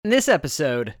In this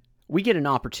episode, we get an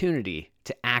opportunity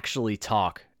to actually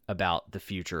talk about the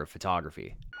future of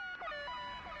photography.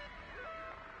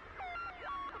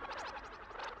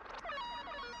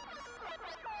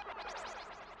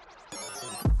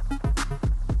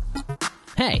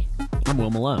 Hey, I'm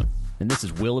Will Malone, and this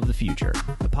is Will of the Future,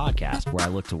 the podcast where I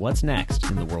look to what's next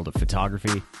in the world of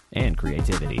photography and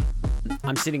creativity.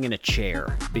 I'm sitting in a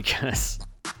chair because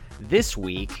this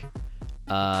week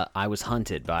I was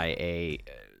hunted by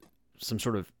some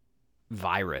sort of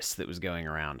virus that was going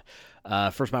around.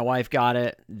 First my wife got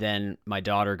it, then my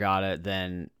daughter got it,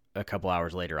 then a couple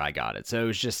hours later I got it. So it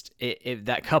was just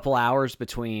that couple hours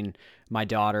between my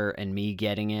daughter and me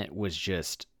getting it was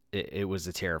just it was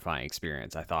a terrifying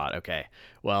experience. I thought, okay,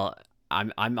 well,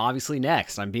 I'm obviously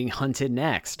next. I'm being hunted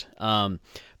next. But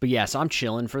yeah, so I'm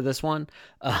chilling for this one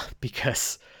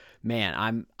because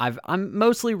man, I'm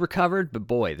mostly recovered, but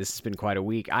boy, this has been quite a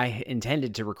week. I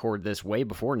intended to record this way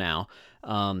before now,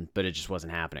 but it just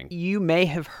wasn't happening. You may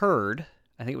have heard,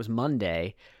 I think it was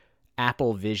Monday,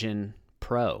 Apple Vision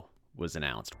Pro was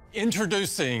announced.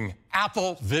 Introducing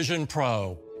Apple Vision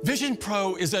Pro. Vision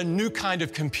Pro is a new kind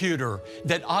of computer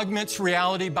that augments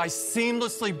reality by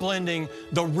seamlessly blending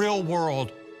the real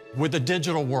world with the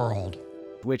digital world.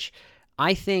 Which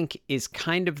I think is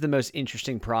kind of the most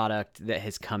interesting product that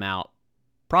has come out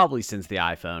probably since the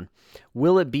iPhone.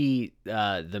 Will it be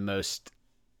the most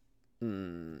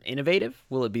innovative?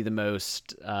 Will it be the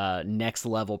most next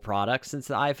level product since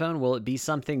the iPhone? Will it be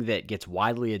something that gets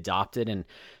widely adopted and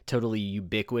totally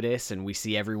ubiquitous and we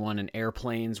see everyone in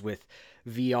airplanes with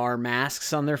VR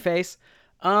masks on their face?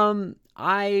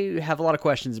 I have a lot of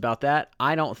questions about that.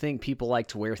 I don't think people like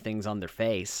to wear things on their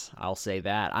face. I'll say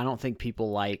that. I don't think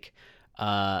people like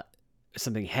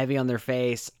something heavy on their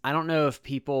face. I don't know if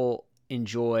people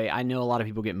enjoy. I know a lot of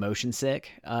people get motion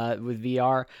sick with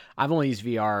VR. I've only used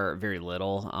VR very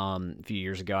little. A few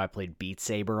years ago, I played Beat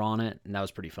Saber on it, and that was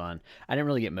pretty fun. I didn't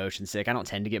really get motion sick. I don't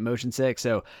tend to get motion sick,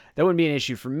 so that wouldn't be an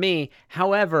issue for me.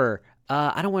 However,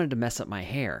 I don't want it to mess up my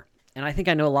hair. And I think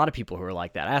I know a lot of people who are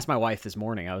like that. I asked my wife this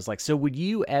morning, I was like, so would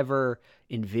you ever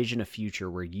envision a future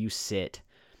where you sit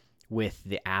with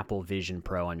the Apple Vision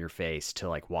Pro on your face to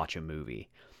like watch a movie?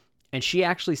 And she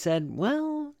actually said,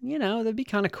 well, that'd be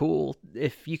kind of cool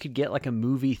if you could get like a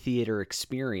movie theater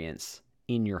experience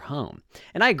in your home.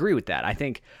 And I agree with that. I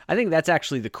think that's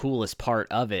actually the coolest part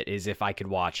of it is if I could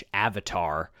watch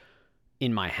Avatar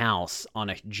in my house on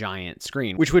a giant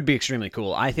screen, which would be extremely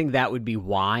cool. I think that would be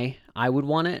why I would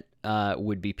want it.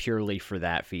 Would be purely for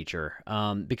that feature.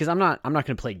 Because I'm not going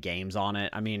to play games on it.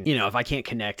 I mean, if I can't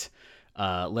connect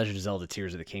Legend of Zelda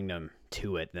Tears of the Kingdom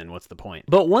to it, then what's the point?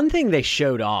 But one thing they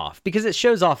showed off, because it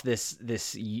shows off this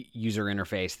user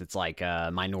interface that's like a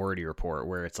Minority Report,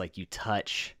 where it's like you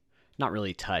touch, not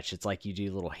really touch, it's like you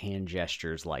do little hand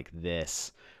gestures like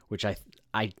this, which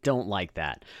I don't like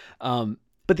that.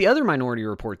 But the other Minority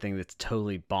Report thing that's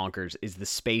totally bonkers is the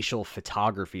spatial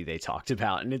photography they talked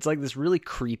about. And it's like this really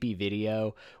creepy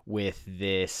video with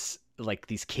this, like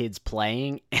these kids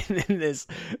playing, and then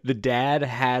the dad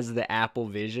has the Apple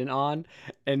Vision on,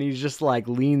 and he's just like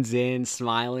leans in,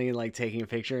 smiling, and like taking a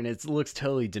picture, and it looks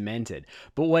totally demented.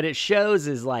 But what it shows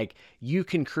is like you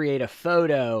can create a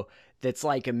photo that's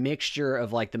like a mixture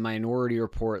of like the Minority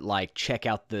Report, like check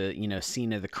out the,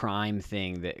 scene of the crime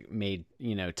thing that made,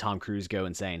 Tom Cruise go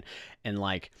insane, and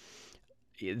like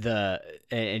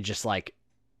and just like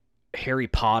Harry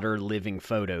Potter living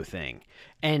photo thing.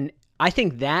 And I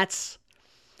think that's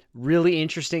really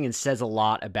interesting and says a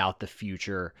lot about the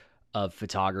future of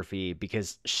photography,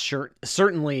 because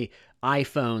certainly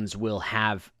iPhones will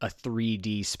have a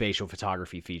 3D spatial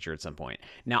photography feature at some point.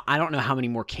 Now, I don't know how many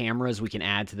more cameras we can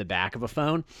add to the back of a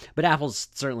phone, but Apple's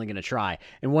certainly going to try.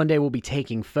 And one day we'll be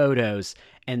taking photos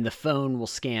and the phone will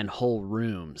scan whole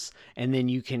rooms, and then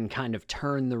you can kind of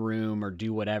turn the room or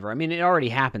do whatever. I mean, it already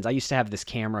happens. I used to have this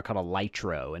camera called a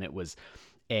Lytro, and it was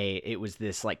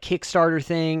this like Kickstarter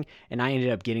thing, and I ended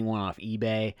up getting one off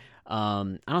eBay.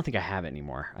 I don't think I have it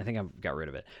anymore. I think I've got rid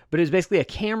of it. But it was basically a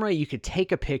camera you could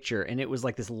take a picture, and it was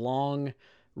like this long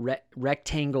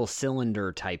rectangle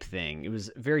cylinder type thing. It was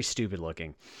very stupid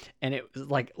looking, and it was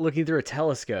like looking through a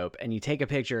telescope, and you take a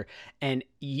picture, and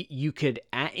you could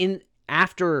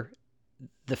after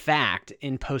the fact,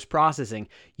 in post-processing,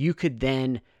 you could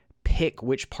then pick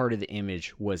which part of the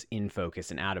image was in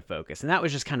focus and out of focus. And that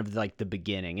was just kind of like the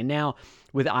beginning. And now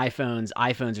with iPhones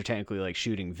are technically like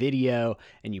shooting video,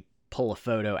 and you pull a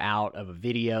photo out of a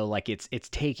video, like it's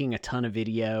taking a ton of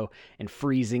video and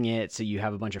freezing it so you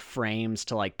have a bunch of frames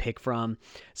to like pick from.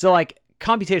 So like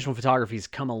computational photography's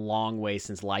come a long way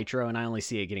since Lytro, and I only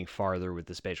see it getting farther with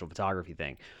the spatial photography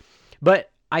thing.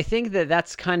 But I think that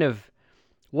that's kind of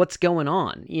what's going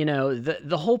on. You know,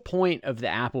 the whole point of the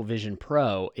Apple Vision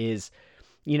Pro is,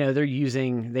 you know, they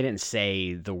didn't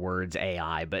say the words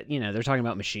AI, but, you know, they're talking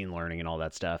about machine learning and all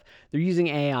that stuff. They're using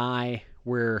AI.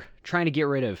 We're trying to get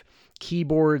rid of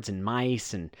keyboards and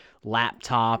mice and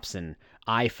laptops and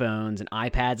iPhones and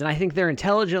iPads. And I think they're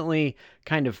intelligently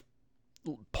kind of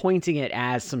pointing it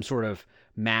as some sort of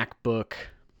MacBook,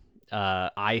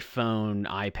 iPhone,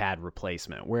 iPad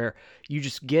replacement, where you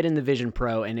just get in the Vision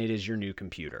Pro and it is your new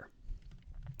computer.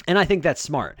 And I think that's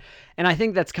smart. And I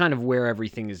think that's kind of where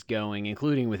everything is going,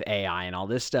 including with AI and all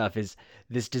this stuff, is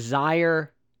this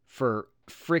desire for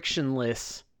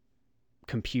frictionless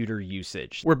computer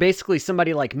usage, where basically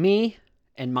somebody like me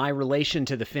and my relation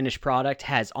to the finished product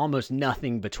has almost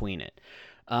nothing between it.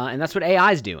 And that's what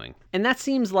AI is doing. And that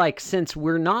seems like, since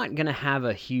we're not going to have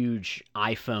a huge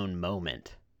iPhone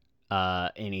moment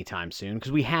anytime soon,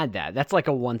 because we had that. That's like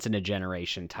a once in a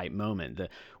generation type moment,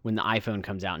 when the iPhone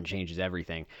comes out and changes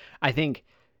everything. I think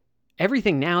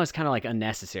everything now is kind of like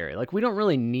unnecessary. Like, I don't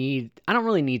really need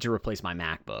to replace my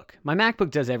MacBook. My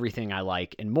MacBook does everything I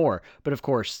like and more. But of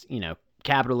course, you know,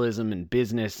 capitalism and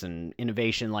business and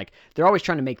innovation, like, they're always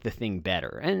trying to make the thing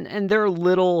better. And there are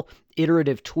little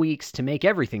iterative tweaks to make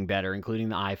everything better, including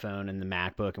the iPhone and the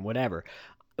MacBook and whatever.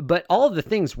 But all of the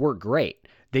things work great.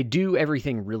 They do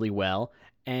everything really well,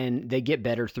 and they get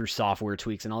better through software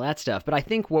tweaks and all that stuff. But I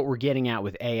think what we're getting at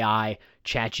with AI,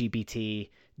 ChatGPT,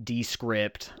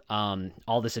 Descript,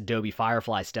 all this Adobe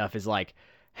Firefly stuff is like,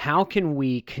 how can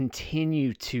we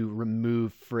continue to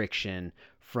remove friction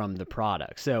from the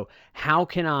product? So how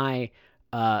can I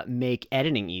make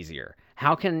editing easier?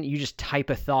 How can you just type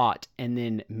a thought and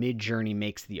then Midjourney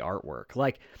makes the artwork?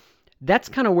 Like, that's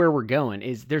kind of where we're going,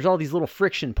 is there's all these little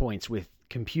friction points with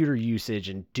computer usage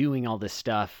and doing all this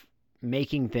stuff,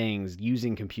 making things,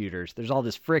 using computers. There's all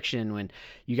this friction when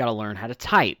you got to learn how to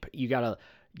type. You got to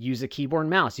use a keyboard and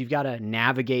mouse. You've got to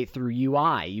navigate through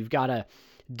UI. You've got to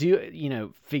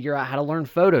figure out how to learn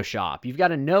Photoshop. You've got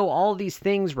to know all these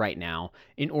things right now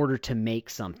in order to make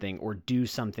something or do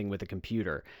something with a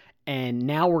computer. And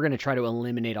now we're going to try to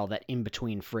eliminate all that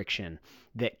in-between friction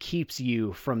that keeps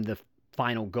you from the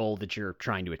final goal that you're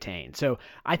trying to attain. So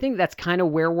I think that's kind of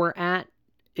where we're at,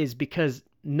 is because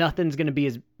nothing's going to be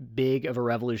as big of a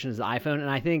revolution as the iPhone. And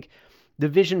I think the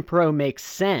Vision Pro makes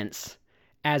sense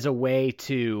as a way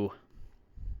to,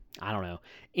 I don't know,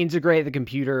 integrate the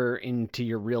computer into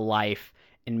your real life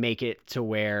and make it to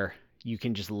where you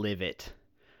can just live it,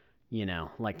 you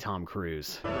know, like Tom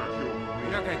Cruise. You're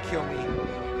not gonna kill me.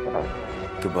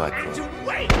 Goodbye, Crow.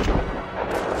 Wait!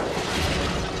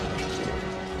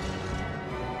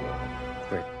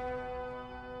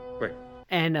 Wait.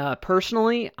 And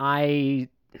personally, I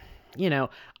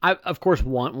of course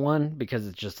want one because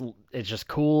it's just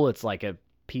cool. It's like a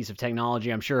piece of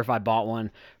technology. I'm sure if I bought one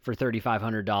for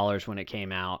 $3,500 when it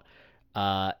came out,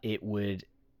 it would,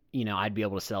 I'd be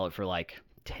able to sell it for like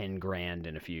 10 grand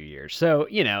in a few years. So,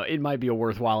 it might be a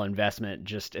worthwhile investment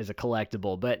just as a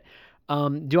collectible. But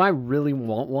do I really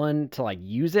want one to like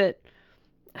use it?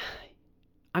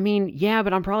 I mean, yeah,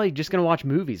 but I'm probably just going to watch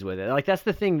movies with it. Like, that's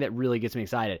the thing that really gets me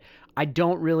excited. I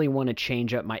don't really want to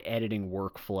change up my editing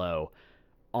workflow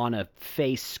on a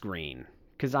face screen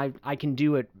because I can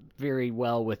do it very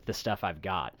well with the stuff I've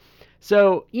got.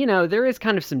 So, there is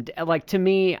kind of some, like, to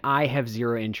me, I have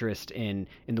zero interest in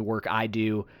the work I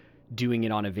do doing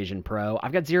it on a Vision Pro.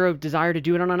 I've got zero desire to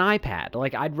do it on an iPad.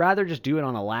 Like, I'd rather just do it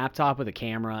on a laptop with a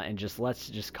camera and let's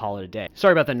just call it a day.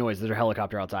 Sorry about that noise. There's a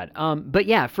helicopter outside. But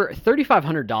yeah, for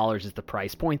 $3,500 is the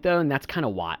price point though. And that's kind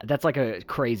of why that's like a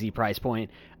crazy price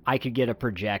point. I could get a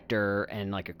projector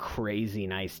and like a crazy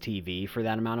nice TV for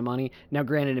that amount of money. Now,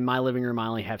 granted, in my living room, I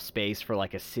only have space for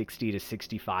like a 60 to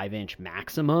 65 inch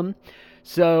maximum.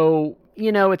 So,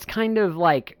 it's kind of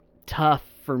like tough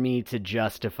for me to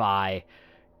justify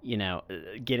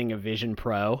getting a Vision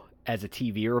Pro as a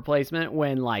TV replacement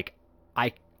when like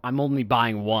I'm only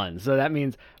buying one. So that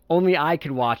means only I could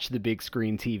watch the big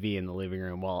screen TV in the living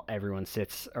room while everyone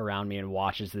sits around me and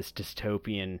watches this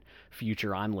dystopian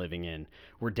future I'm living in,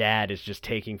 where dad is just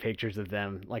taking pictures of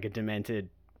them like a demented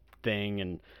thing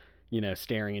and,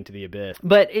 staring into the abyss.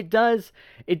 But it does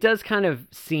kind of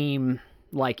seem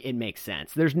like it makes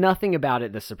sense. There's nothing about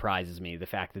it that surprises me, the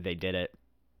fact that they did it.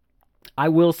 I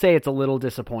will say it's a little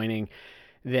disappointing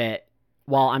that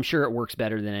while I'm sure it works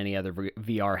better than any other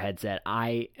VR headset,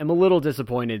 I am a little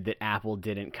disappointed that Apple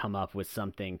didn't come up with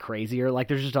something crazier. Like,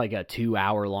 there's just like a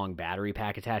 2-hour-long battery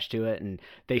pack attached to it, and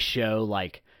they show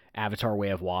like Avatar: Way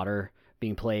of Water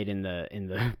being played in the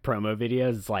promo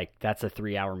videos. It's like, that's a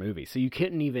 3-hour movie. So you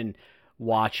couldn't even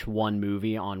watch one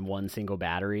movie on one single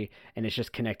battery, and it's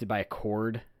just connected by a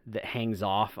cord that hangs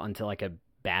off onto like a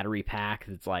battery pack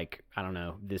that's like, I don't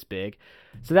know, this big.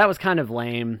 So that was kind of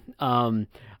lame. I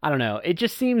don't know. It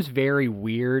just seems very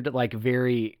weird, like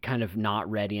very kind of not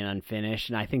ready and unfinished.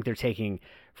 And I think they're taking,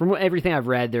 from everything I've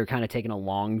read, they're kind of taking a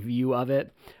long view of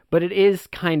it. But it is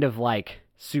kind of like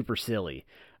super silly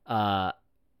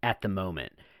at the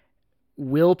moment.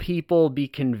 Will people be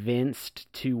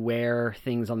convinced to wear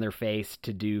things on their face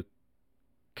to do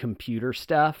computer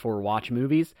stuff or watch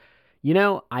movies? You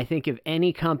know, I think if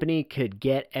any company could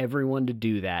get everyone to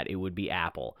do that, it would be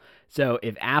Apple. So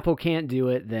if Apple can't do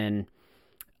it, then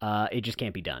it just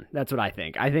can't be done. That's what I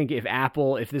think. I think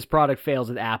if this product fails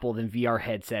with Apple, then VR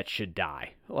headsets should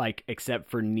die, like except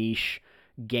for niche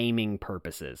gaming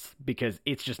purposes, because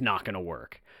it's just not going to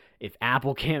work. If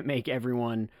Apple can't make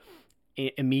everyone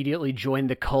immediately join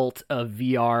the cult of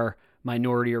VR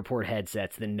Minority Report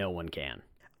headsets, then no one can.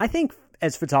 I think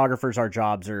as photographers, our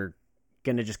jobs are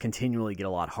going to just continually get a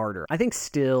lot harder. I think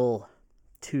still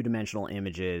two-dimensional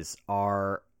images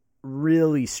are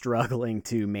really struggling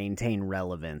to maintain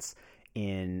relevance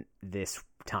in this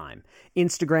time.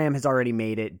 Instagram has already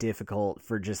made it difficult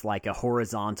for just like a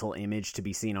horizontal image to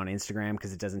be seen on Instagram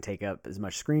because it doesn't take up as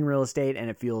much screen real estate and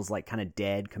it feels like kind of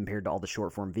dead compared to all the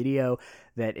short form video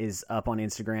that is up on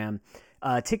Instagram.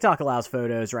 TikTok allows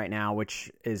photos right now,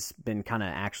 which has been kind of,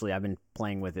 actually I've been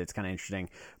playing with it. It's kind of interesting,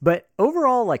 but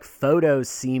overall, like photos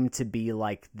seem to be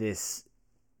like this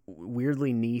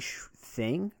weirdly niche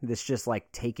thing. This just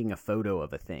like taking a photo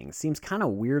of a thing seems kind of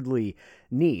weirdly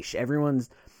niche.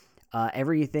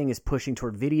 Everything is pushing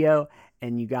toward video,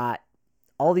 and you got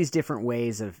all these different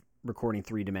ways of recording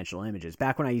three-dimensional images.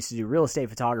 Back when I used to do real estate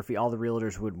photography, all the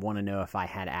realtors would want to know if I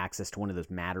had access to one of those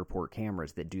Matterport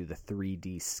cameras that do the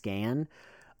 3D scan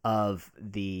of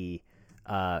the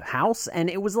house. And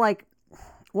it was like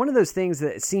one of those things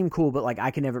that seemed cool, but like I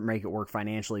could never make it work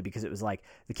financially because it was like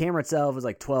the camera itself was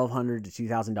like $1,200 to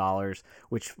 $2,000,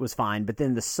 which was fine. But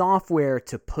then the software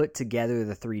to put together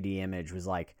the 3D image was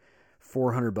like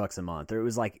 $400 a month, or it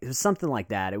was something like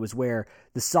that. It was where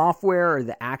the software or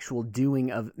the actual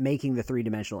doing of making the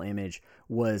three-dimensional image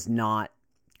was not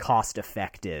cost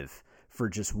effective for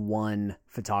just one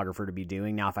photographer to be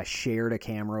doing. Now, if I shared a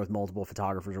camera with multiple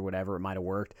photographers or whatever, it might have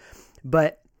worked,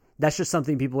 but that's just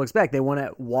something people expect. They want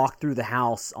to walk through the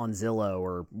house on Zillow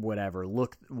or whatever,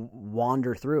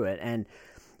 wander through it. And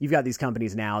you've got these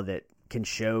companies now that can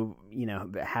show,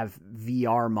 have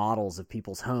VR models of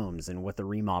people's homes and what the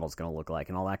remodel is going to look like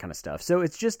and all that kind of stuff. So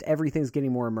it's just everything's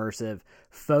getting more immersive.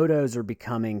 Photos are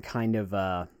becoming kind of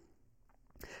a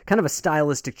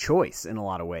stylistic choice in a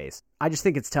lot of ways. I just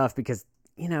think it's tough because,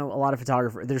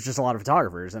 there's just a lot of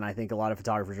photographers, and I think a lot of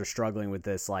photographers are struggling with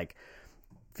this like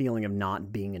feeling of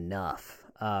not being enough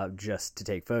just to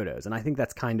take photos. And I think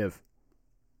that's kind of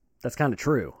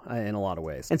true in a lot of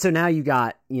ways. And so now you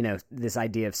got, this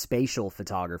idea of spatial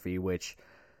photography, which,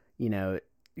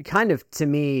 kind of to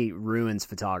me ruins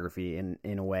photography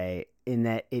in a way, in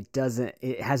that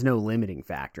it has no limiting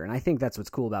factor. And I think that's what's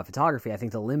cool about photography. I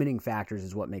think the limiting factors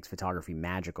is what makes photography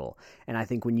magical. And I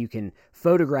think when you can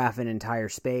photograph an entire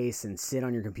space and sit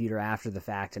on your computer after the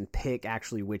fact and pick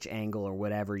actually which angle or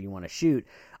whatever you want to shoot,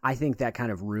 I think that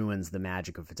kind of ruins the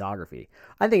magic of photography.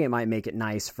 I think it might make it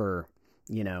nice for,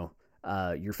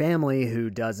 your family who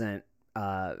doesn't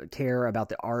care about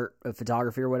the art of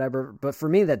photography or whatever. But for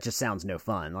me, that just sounds no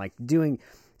fun. Like doing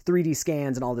 3D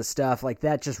scans and all this stuff, like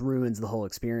that just ruins the whole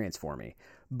experience for me.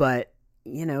 But,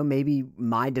 maybe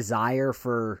my desire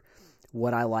for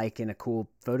what I like in a cool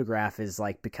photograph is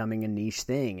like becoming a niche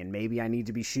thing. And maybe I need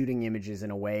to be shooting images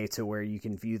in a way to where you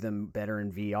can view them better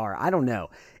in VR. I don't know.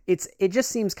 It just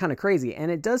seems kind of crazy.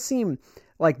 And it does seem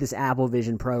like this Apple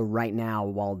Vision Pro right now,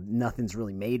 while nothing's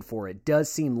really made for it,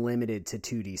 does seem limited to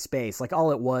 2D space. Like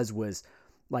all it was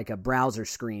like a browser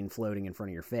screen floating in front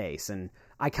of your face. And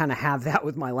I kind of have that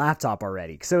with my laptop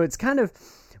already. So it's kind of,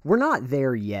 we're not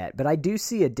there yet, but I do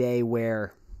see a day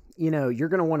where, you're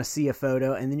going to want to see a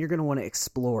photo and then you're going to want to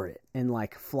explore it and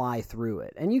like fly through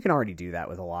it. And you can already do that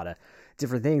with a lot of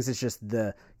different things. It's just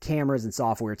the cameras and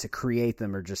software to create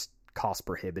them are just cost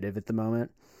prohibitive at the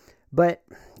moment. But,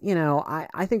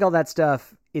 I think all that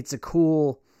stuff, it's a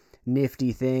cool,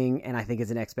 nifty thing. And I think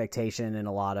it's an expectation in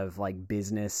a lot of like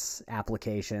business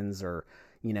applications or,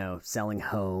 selling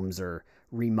homes or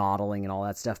remodeling and all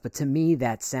that stuff. But to me,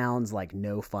 that sounds like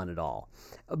no fun at all.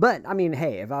 But I mean,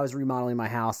 hey, if I was remodeling my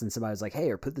house and somebody was like, hey,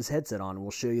 or put this headset on and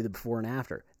we'll show you the before and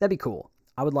after, that'd be cool.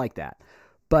 I would like that.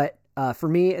 But for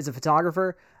me as a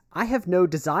photographer, I have no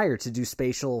desire to do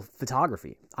spatial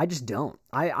photography. I just don't.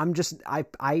 I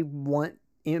want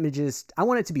images, I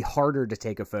want it to be harder to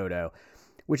take a photo,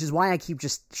 which is why I keep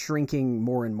just shrinking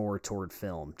more and more toward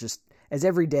film. Just as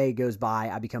every day goes by,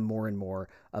 I become more and more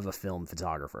of a film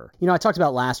photographer. I talked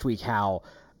about last week how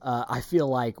I feel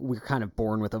like we're kind of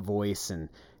born with a voice and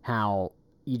how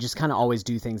you just kind of always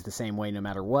do things the same way no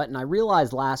matter what. And I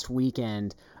realized last week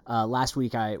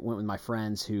I went with my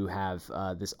friends who have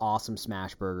this awesome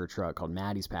smash burger truck called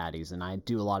Maddie's Patties, and I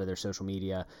do a lot of their social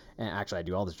media, and actually I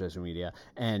do all the social media,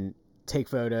 and take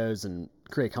photos and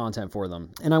create content for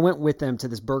them. And I went with them to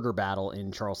this burger battle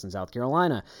in Charleston, South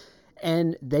Carolina.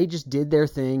 And they just did their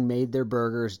thing, made their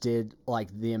burgers, did like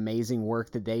the amazing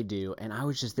work that they do. And I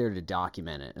was just there to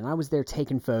document it. And I was there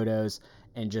taking photos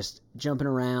and just jumping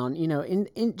around,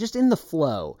 just in the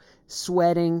flow,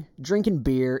 sweating, drinking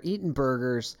beer, eating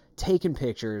burgers, taking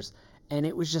pictures. And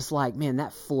it was just like, man,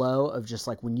 that flow of just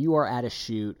like when you are at a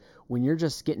shoot, when you're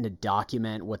just getting to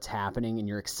document what's happening and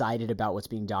you're excited about what's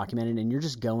being documented and you're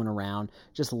just going around,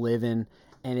 just living.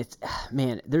 And it's,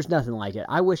 man, there's nothing like it.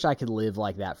 I wish I could live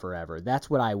like that forever. That's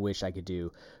what I wish I could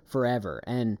do forever.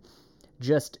 And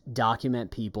just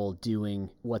document people doing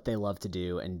what they love to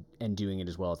do and doing it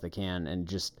as well as they can. And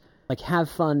just like have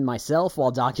fun myself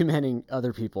while documenting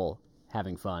other people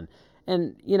having fun.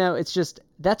 And, it's just,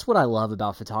 that's what I love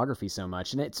about photography so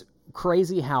much. And it's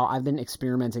crazy how I've been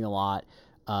experimenting a lot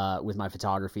with my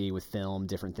photography, with film,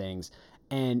 different things.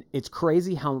 And it's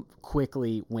crazy how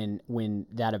quickly when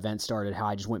that event started, how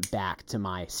I just went back to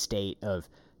my state of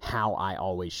how I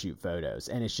always shoot photos.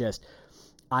 And it's just,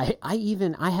 I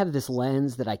have this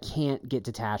lens that I can't get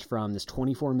detached from, this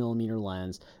 24 millimeter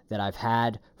lens that I've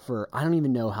had for, I don't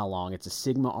even know how long. It's a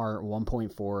Sigma Art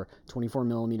 1.4 24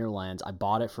 millimeter lens. I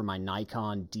bought it for my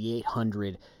Nikon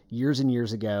D800 years and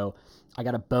years ago. I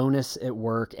got a bonus at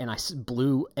work and I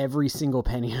blew every single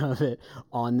penny of it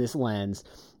on this lens.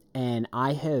 And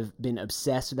I have been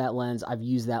obsessed with that lens. I've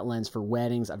used that lens for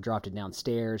weddings. I've dropped it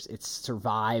downstairs. It's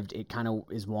survived. It kind of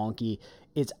is wonky.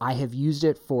 I have used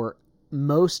it for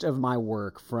most of my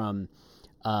work from,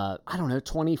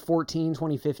 2014,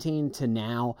 2015 to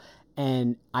now.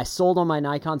 And I sold on my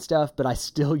Nikon stuff, but I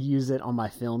still use it on my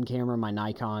film camera, my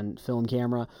Nikon film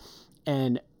camera.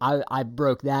 And I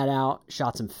broke that out,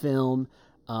 shot some film.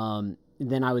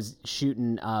 Then I was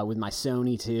shooting with my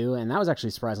Sony too, and that was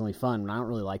actually surprisingly fun. I don't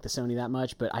really like the Sony that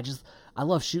much, but I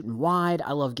love shooting wide.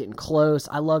 I love getting close.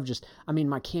 I love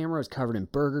my camera was covered in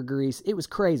burger grease. It was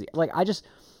crazy.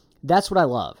 That's what I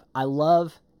love. I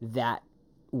love that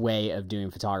way of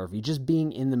doing photography, just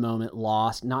being in the moment,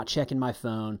 lost, not checking my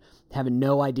phone, having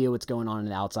no idea what's going on in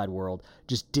the outside world,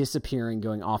 just disappearing,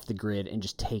 going off the grid and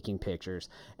just taking pictures.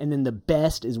 And then the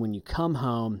best is when you come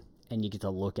home and you get to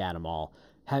look at them all.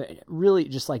 Really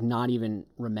just like not even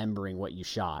remembering what you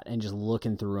shot and just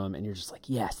looking through them and you're just like,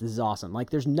 yes, this is awesome. Like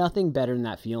there's nothing better than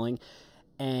that feeling.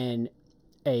 And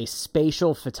a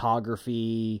spatial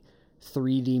photography,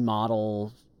 3D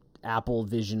model, Apple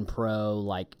Vision Pro,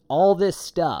 like all this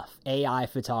stuff, AI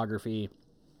photography,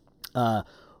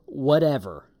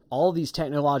 whatever, all these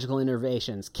technological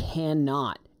innovations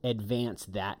cannot advance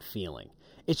that feeling.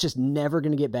 It's just never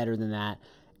going to get better than that.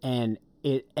 And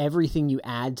everything you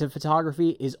add to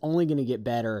photography is only going to get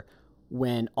better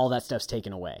when all that stuff's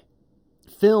taken away.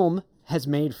 Film has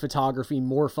made photography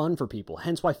more fun for people,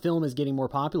 hence why film is getting more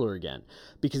popular again,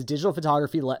 because digital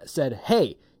photography said,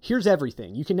 hey, here's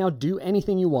everything. You can now do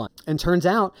anything you want. And turns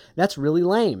out that's really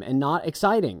lame and not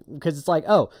exciting, because it's like,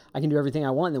 oh, I can do everything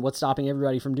I want, and then what's stopping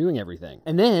everybody from doing everything?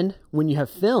 And then when you have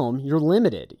film, you're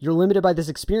limited. You're limited by this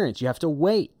experience. You have to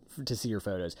wait to see your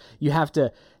photos. You have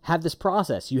to have this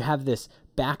process. You have this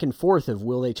back and forth of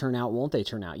will they turn out, won't they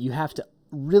turn out? You have to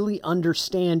really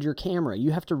understand your camera.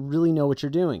 You have to really know what you're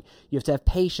doing. You have to have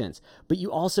patience, but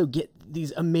you also get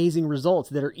these amazing results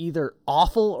that are either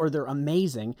awful or they're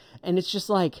amazing. And it's just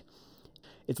like,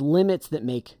 it's limits that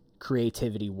make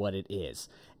creativity what it is.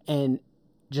 And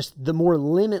just the more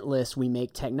limitless we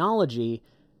make technology,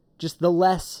 just the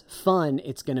less fun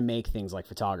it's going to make things like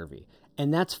photography.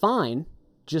 And that's fine.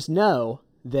 Just know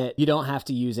that you don't have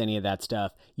to use any of that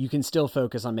stuff. You can still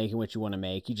focus on making what you want to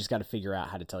make. You just got to figure out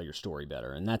how to tell your story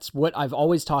better. And that's what I've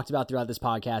always talked about throughout this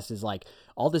podcast is like,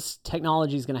 all this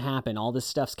technology is going to happen. All this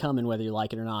stuff's coming, whether you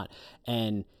like it or not.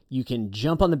 And you can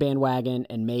jump on the bandwagon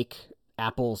and make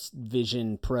Apple's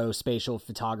Vision Pro spatial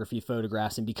photography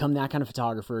photographs and become that kind of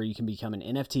photographer. You can become an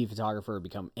NFT photographer,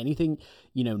 become anything,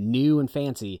 new and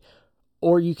fancy,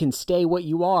 or you can stay what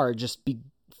you are,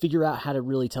 figure out how to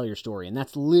really tell your story. And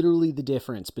that's literally the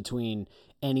difference between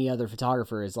any other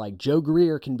photographer. Is like Joe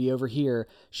Greer can be over here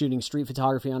shooting street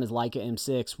photography on his Leica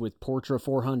M6 with Portra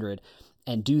 400,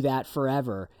 and do that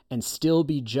forever and still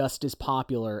be just as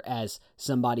popular as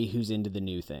somebody who's into the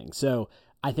new thing. So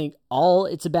I think all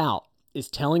it's about is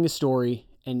telling a story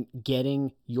and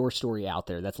getting your story out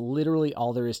there. That's literally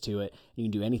all there is to it. You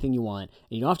can do anything you want.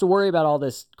 And you don't have to worry about all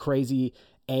this crazy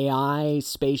AI,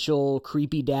 spatial,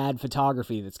 creepy dad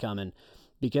photography that's coming,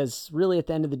 because really at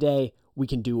the end of the day, we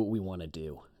can do what we want to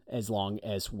do as long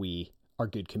as we are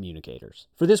good communicators.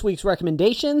 For this week's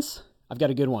recommendations, I've got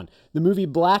a good one. The movie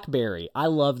Blackberry. I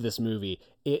love this movie.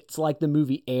 It's like the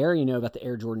movie Air, about the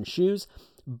Air Jordan shoes,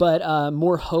 but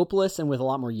more hopeless and with a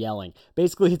lot more yelling.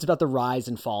 Basically, it's about the rise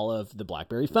and fall of the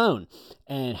BlackBerry phone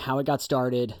and how it got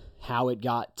started, how it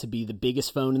got to be the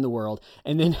biggest phone in the world,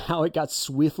 and then how it got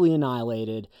swiftly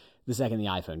annihilated the second the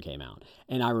iPhone came out.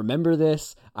 And I remember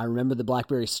this. I remember the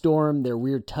BlackBerry Storm, their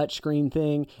weird touchscreen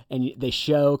thing, and they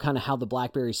show kind of how the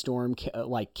BlackBerry Storm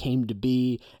came to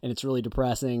be, and it's really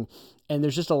depressing. And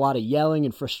there's just a lot of yelling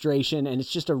and frustration, and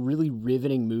it's just a really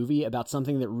riveting movie about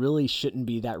something that really shouldn't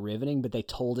be that riveting, but they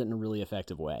told it in a really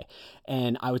effective way.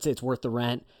 And I would say it's worth the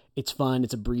rent. It's fun.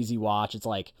 It's a breezy watch. It's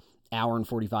like hour and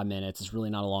 45 minutes. It's really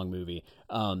not a long movie.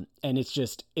 And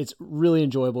it's really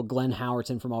enjoyable. Glenn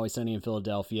Howerton from Always Sunny in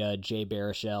Philadelphia, Jay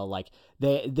Baruchel,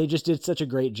 they just did such a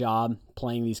great job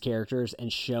playing these characters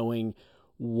and showing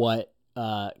what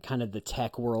kind of the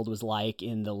tech world was like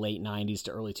in the late 90s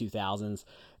to early 2000s.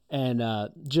 And I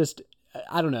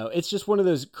don't know. It's just one of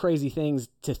those crazy things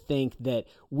to think that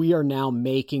we are now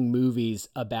making movies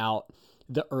about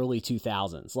the early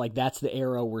 2000s. That's the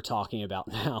era we're talking about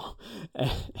now.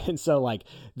 And so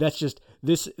that's just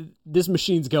this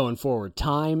machine's going forward.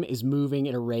 Time is moving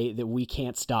at a rate that we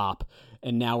can't stop.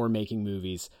 And now we're making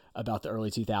movies about the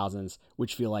early 2000s,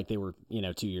 which feel like they were,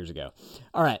 2 years ago.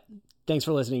 All right. Thanks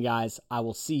for listening, guys. I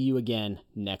will see you again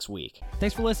next week.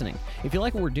 Thanks for listening. If you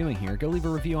like what we're doing here, go leave a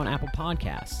review on Apple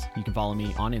Podcasts. You can follow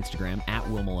me on Instagram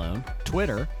 @WillMalone,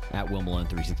 Twitter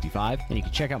 @WillMalone365, and you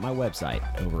can check out my website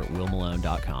over at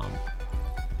willmalone.com.